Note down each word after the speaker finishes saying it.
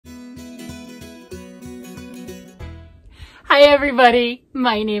Hi everybody,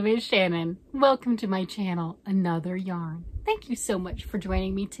 my name is Shannon. Welcome to my channel, Another Yarn. Thank you so much for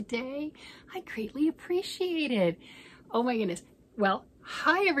joining me today. I greatly appreciate it. Oh my goodness. Well,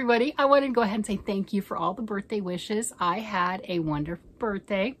 hi everybody. I wanted to go ahead and say thank you for all the birthday wishes. I had a wonderful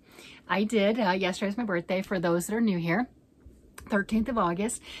birthday. I did. Yesterday was my birthday for those that are new here, 13th of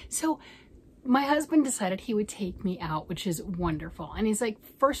August. So my husband decided he would take me out, which is wonderful. And he's like,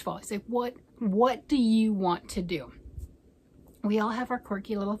 first of all, he's like, what do you want to do? We all have our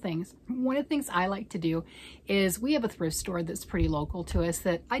quirky little things. One of the things I like to do is we have a thrift store that's pretty local to us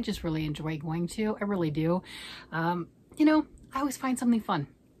that I just really enjoy going to. I really do. You know, I always find something fun.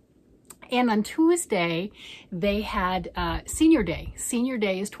 And on Tuesday, they had Senior Day. Senior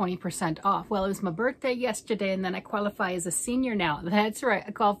Day is 20% off. Well, it was my birthday yesterday, and then I qualify as a senior now. That's right,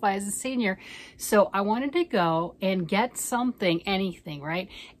 I qualify as a senior. So I wanted to go and get something, anything, right?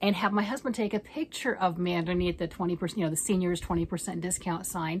 And have my husband take a picture of me underneath the 20%, you know, the seniors 20% discount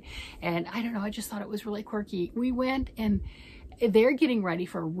sign. And I don't know, I just thought it was really quirky. We went and they're getting ready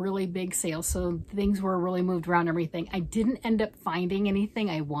for a really big sale, so things were really moved around and everything. I didn't end up finding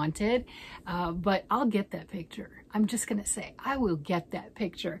anything I wanted, but I'll get that picture. I'm just gonna say, I will get that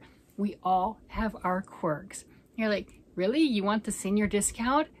picture. We all have our quirks. You're like, really? You want the senior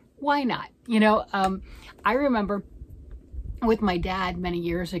discount? Why not? You know, I remember with my dad many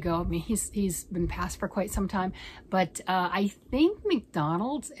years ago. I mean, he's been passed for quite some time, but I think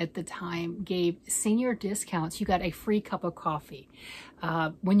McDonald's at the time gave senior discounts. You got a free cup of coffee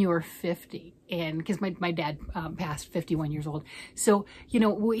when you were 50, and because my dad passed 51 years old, so you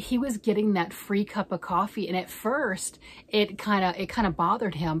know he was getting that free cup of coffee, and at first it kind of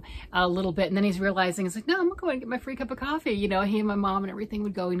bothered him a little bit, and then he's realizing it's like, no, I'm gonna go and get my free cup of coffee. You know, he and my mom and everything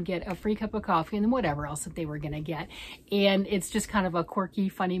would go and get a free cup of coffee, and then whatever else that they were gonna get, and it's just kind of a quirky,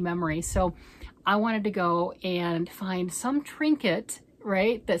 funny memory. So I wanted to go and find some trinket,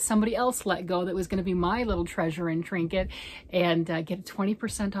 right, that somebody else let go that was going to be my little treasure and trinket, and get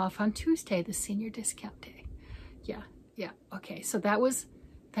 20% off on Tuesday, the senior discount day. Yeah, okay, so that was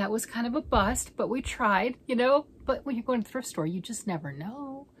kind of a bust, but we tried, you know. But when you're going to the thrift store, you just never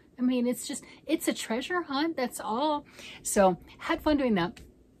know. I mean, it's a treasure hunt, that's all. So had fun doing that.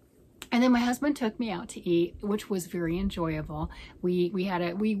 And then my husband took me out to eat, which was very enjoyable. We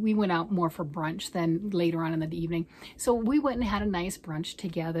went out more for brunch than later on in the evening. So we went and had a nice brunch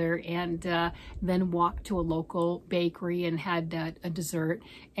together, and then walked to a local bakery and had a dessert,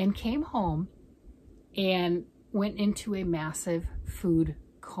 and came home and went into a massive food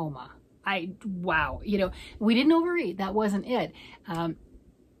coma. Wow, you know, we didn't overeat. That wasn't it.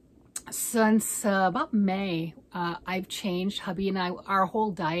 Since about May, I've changed. Hubby and I, our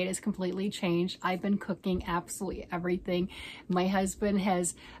whole diet has completely changed. I've been cooking absolutely everything. My husband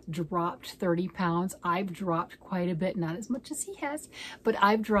has dropped 30 pounds. I've dropped quite a bit, not as much as he has, but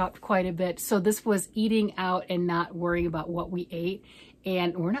I've dropped quite a bit. So this was eating out and not worrying about what we ate.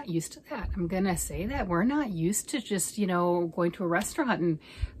 And we're not used to that. I'm gonna say that. We're not used to just, you know, going to a restaurant, and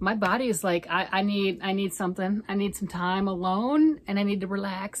my body is like, I need something. I need some time alone, and I need to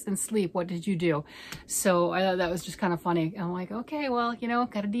relax and sleep. What did you do? So I thought that was just kind of funny. I'm like, okay, well, you know,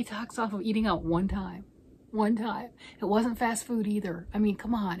 got to detox off of eating out one time. It wasn't fast food either. I mean,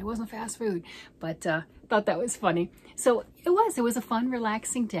 come on, it wasn't fast food, but thought that was funny. So it was a fun,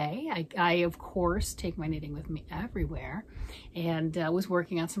 relaxing day. I of course take my knitting with me everywhere, and was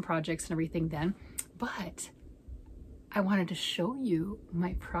working on some projects and everything then, but I wanted to show you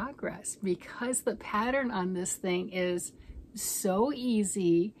my progress, because the pattern on this thing is so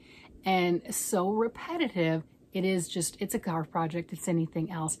easy and so repetitive. It is just, it's a carve project. It's anything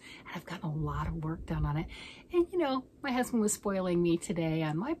else. And I've gotten a lot of work done on it. And you know, my husband was spoiling me today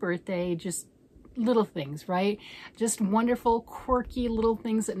on my birthday, just little things, right? Just wonderful, quirky little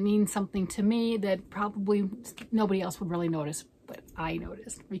things that mean something to me that probably nobody else would really notice, but I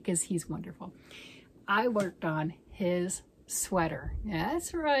noticed because he's wonderful. I worked on his sweater.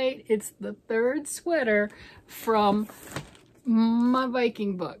 That's right. It's the third sweater from my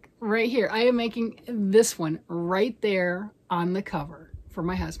Viking book right here. I am making this one right there on the cover for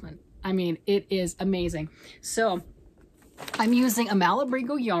my husband. I mean, it is amazing. So I'm using a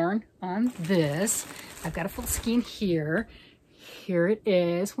Malabrigo yarn on this. I've got a full skein here. Here it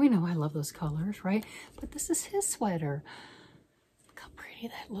is. We know I love those colors, right? But this is his sweater. Look how pretty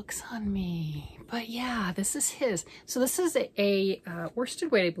that looks on me. But yeah, this is his. So this is a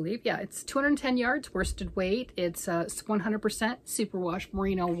worsted weight, I believe. Yeah, it's 210 yards worsted weight. It's 100% superwash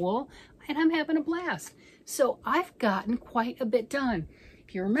merino wool, and I'm having a blast. So I've gotten quite a bit done.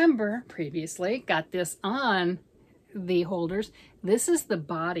 If you remember previously, got this on the holders. This is the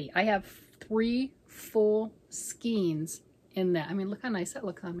body. I have 3 full skeins in that. I mean, look how nice that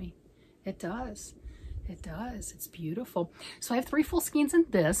looks on me. It does. It does. It's beautiful. So I have 3 full skeins in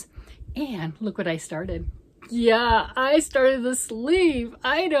this, and look what I started. Yeah, I started the sleeve.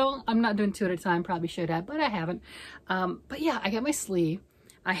 I'm not doing 2 at a time. Probably should have, but I haven't. But yeah, I got my sleeve.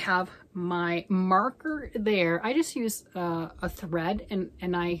 I have my marker there. I just use a thread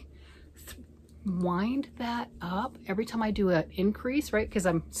and I wind that up every time I do an increase, right? Because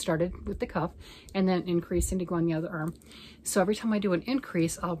I'm started with the cuff and then increasing to go on the other arm. So every time I do an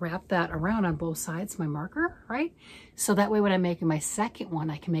increase, I'll wrap that around on both sides, my marker, right? So that way when I'm making my second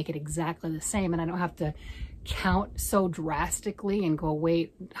one, I can make it exactly the same and I don't have to count so drastically and go,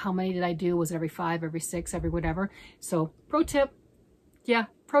 wait, how many did I do? Was it every 5, every 6, every whatever? So pro tip. Yeah,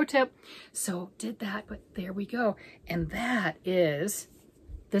 pro tip. So did that, but there we go. And this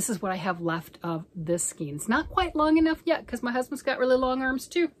is what I have left of this skeins. Not quite long enough yet because my husband's got really long arms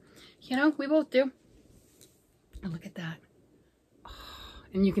too. You know, we both do. And look at that. Oh,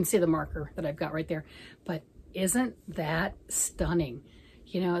 and you can see the marker that I've got right there. But isn't that stunning?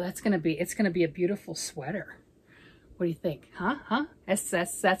 You know, it's gonna be a beautiful sweater. What do you think? Huh?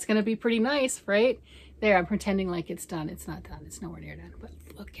 That's gonna be pretty nice, right? There, I'm pretending like it's done. It's not done. It's nowhere near done. But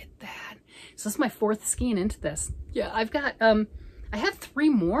look at that. So this is my 4th skein into this. Yeah, I've got I have 3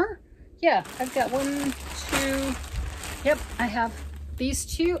 more. Yeah, I've got 1, 2. Yep, I have these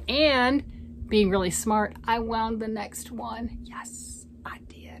 2, and being really smart, I wound the next one. Yes, I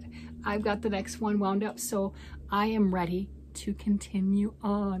did. I've got the next one wound up, so I am ready to continue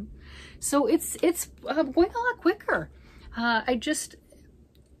on. So it's going a lot quicker.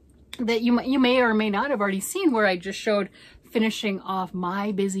 That you may or may not have already seen where I just showed finishing off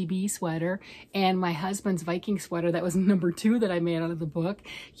my Busy Bee sweater and my husband's Viking sweater. That was number 2 that I made out of the book.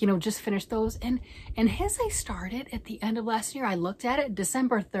 You know, just finished those. And his I started at the end of last year. I looked at it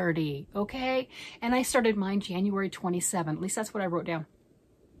December 30, okay? And I started mine January 27. At least that's what I wrote down.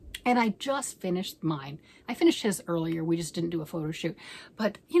 And I just finished mine. I finished his earlier. We just didn't do a photo shoot.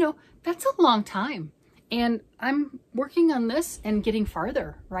 But, you know, that's a long time. And I'm working on this and getting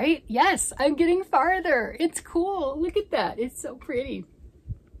farther, right? Yes, I'm getting farther. It's cool. Look at that. It's so pretty.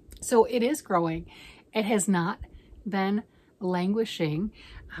 So it is growing. It has not been languishing.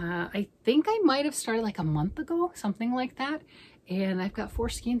 I think I might have started like a month ago, something like that. And I've got 4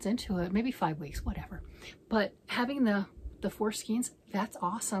 skeins into it, maybe 5 weeks, whatever. But having the 4 skeins, that's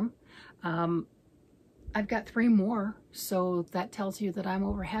awesome. I've got 3 more, so that tells you that I'm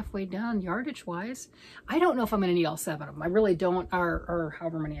over halfway done yardage wise. I don't know if I'm gonna need all 7 of them. I really don't, or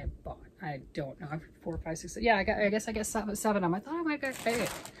however many I bought. I don't know. 4, 5, 6. Yeah, I guess I got 7 of them. I thought I might have got 8.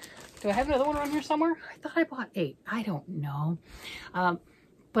 Do I have another one around here somewhere? I thought I bought 8. I don't know.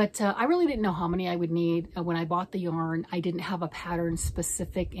 But I really didn't know how many I would need when I bought the yarn. I didn't have a pattern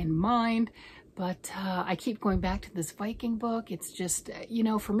specific in mind. But I keep going back to this Viking book. It's just, you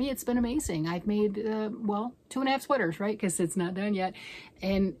know, for me, it's been amazing. I've made, well, 2.5 sweaters, right? Because it's not done yet.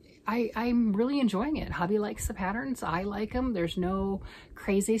 And I'm really enjoying it. Hubby likes the patterns. I like them. There's no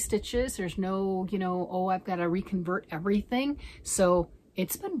crazy stitches. There's no, you know, oh, I've got to reconvert everything. So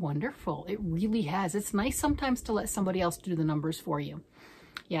it's been wonderful. It really has. It's nice sometimes to let somebody else do the numbers for you.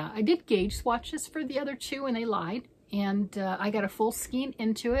 Yeah, I did gauge swatches for the other 2 and they lied. And I got a full skein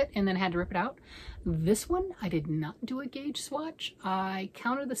into it and then had to rip it out. This one, I did not do a gauge swatch. I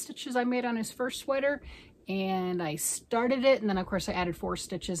counted the stitches I made on his first sweater and I started it. And then of course I added 4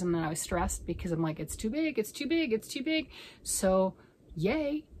 stitches and then I was stressed because I'm like, it's too big, it's too big, it's too big. So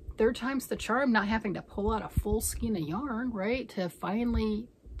yay, 3rd time's the charm, not having to pull out a full skein of yarn, right? To finally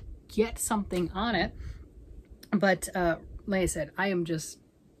get something on it. But like I said, I am just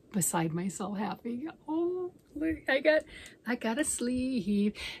beside myself happy. Oh, look, I got a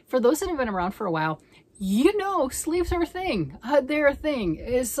sleeve. For those that have been around for a while, you know, sleeves are a thing. They're a thing.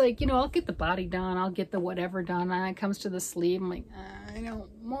 It's like, you know, I'll get the body done, I'll get the whatever done, and it comes to the sleeve, I'm like, I don't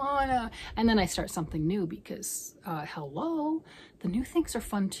wanna. And then I start something new because, hello, the new things are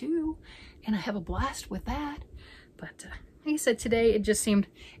fun too, and I have a blast with that. But like I said, today it just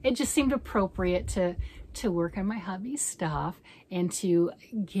seemed appropriate to work on my hubby's stuff and to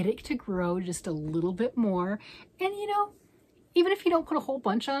get it to grow just a little bit more. And you know, even if you don't put a whole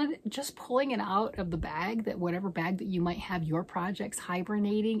bunch on it, just pulling it out of the bag, that whatever bag that you might have your projects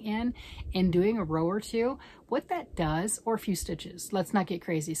hibernating in, and doing a row or 2, what that does, or a few stitches. Let's not get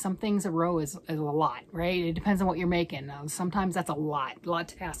crazy. Some things a row is a lot, right? It depends on what you're making. Sometimes that's a lot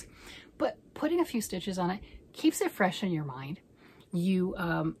to ask. But putting a few stitches on it keeps it fresh in your mind. You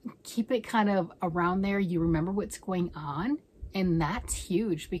keep it kind of around there. You remember what's going on. And that's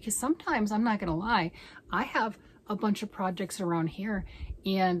huge because sometimes, I'm not going to lie, I have a bunch of projects around here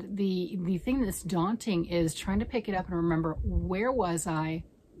And the thing that's daunting is trying to pick it up and remember, where was I?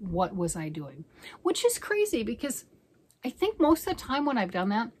 What was I doing? Which is crazy, because I think most of the time when I've done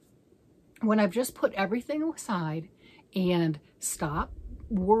that, when I've just put everything aside and stopped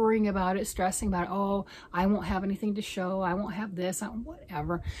worrying about it, stressing about it, oh, I won't have anything to show, I won't have this,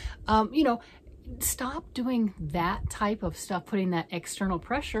 whatever, you know, stop doing that type of stuff, putting that external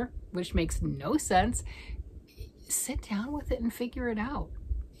pressure, which makes no sense. Sit down with it and figure it out.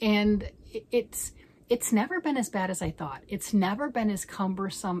 And it's never been as bad as I thought. It's never been as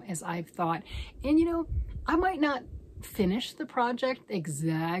cumbersome as I've thought. And you know, I might not finish the project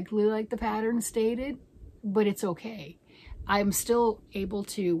exactly like the pattern stated, but it's okay. I'm still able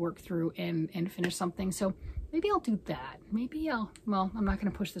to work through and finish something. So maybe I'll do that. Maybe well, I'm not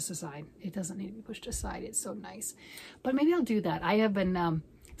going to push this aside. It doesn't need to be pushed aside. It's so nice. But maybe I'll do that. I have been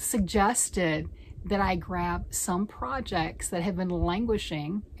suggested that I grab some projects that have been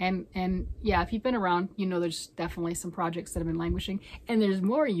languishing. And yeah, if you've been around, you know there's definitely some projects that have been languishing. And there's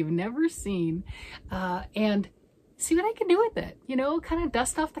more you've never seen. And see what I can do with it. You know, kind of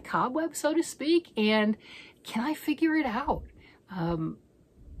dust off the cobweb, so to speak. And can I figure it out?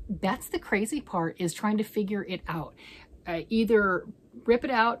 That's the crazy part, is trying to figure it out. Either rip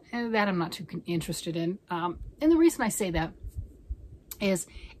it out, and that I'm not too interested in. And the reason I say that is,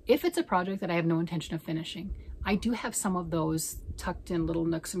 if it's a project that I have no intention of finishing, I do have some of those tucked in little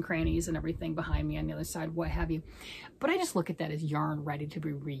nooks and crannies and everything behind me on the other side, what have you. But I just look at that as yarn ready to be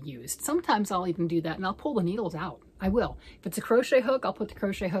reused. Sometimes I'll even do that and I'll pull the needles out. I will. If it's a crochet hook, I'll put the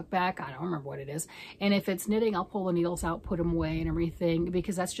crochet hook back. I don't remember what it is. And if it's knitting, I'll pull the needles out, put them away and everything,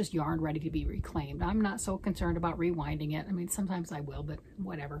 because that's just yarn ready to be reclaimed. I'm not so concerned about rewinding it. I mean, sometimes I will, but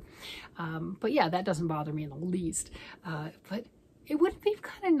whatever. But yeah, that doesn't bother me in the least. But it would be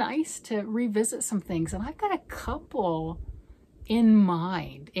kind of nice to revisit some things. And I've got a couple in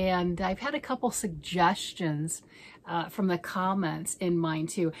mind, and I've had a couple suggestions from the comments in mind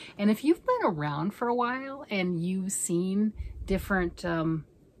too. And if you've been around for a while and you've seen different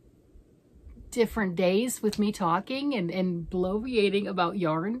days with me talking and bloviating about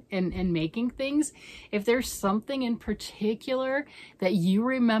yarn and making things, if there's something in particular that you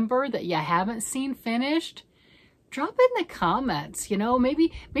remember that you haven't seen finished, drop in the comments. You know,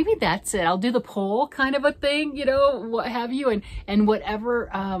 maybe that's it. I'll do the poll kind of a thing, you know, what have you, and whatever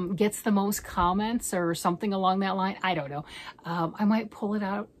gets the most comments or something along that line. I don't know. I might pull it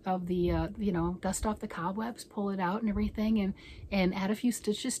out of the, you know, dust off the cobwebs, pull it out and everything, and add a few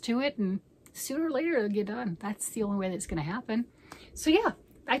stitches to it, and sooner or later it'll get done. That's the only way that's going to happen. So yeah,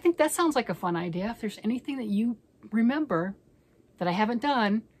 I think that sounds like a fun idea. If there's anything that you remember that I haven't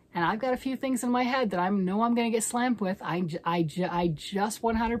done, and I've got a few things in my head that I know I'm going to get slammed with, I just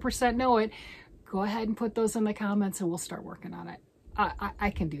 100% know it, go ahead and put those in the comments and we'll start working on it. I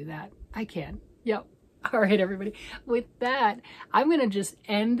can do that. I can. Yep. All right, everybody. With that, I'm going to just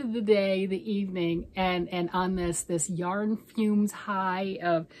end the day, the evening, and on this yarn fumes high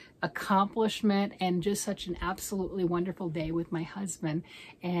of accomplishment and just such an absolutely wonderful day with my husband.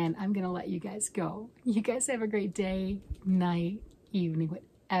 And I'm going to let you guys go. You guys have a great day, night, evening,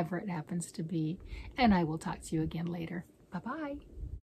 whatever it happens to be. And I will talk to you again later. Bye-bye.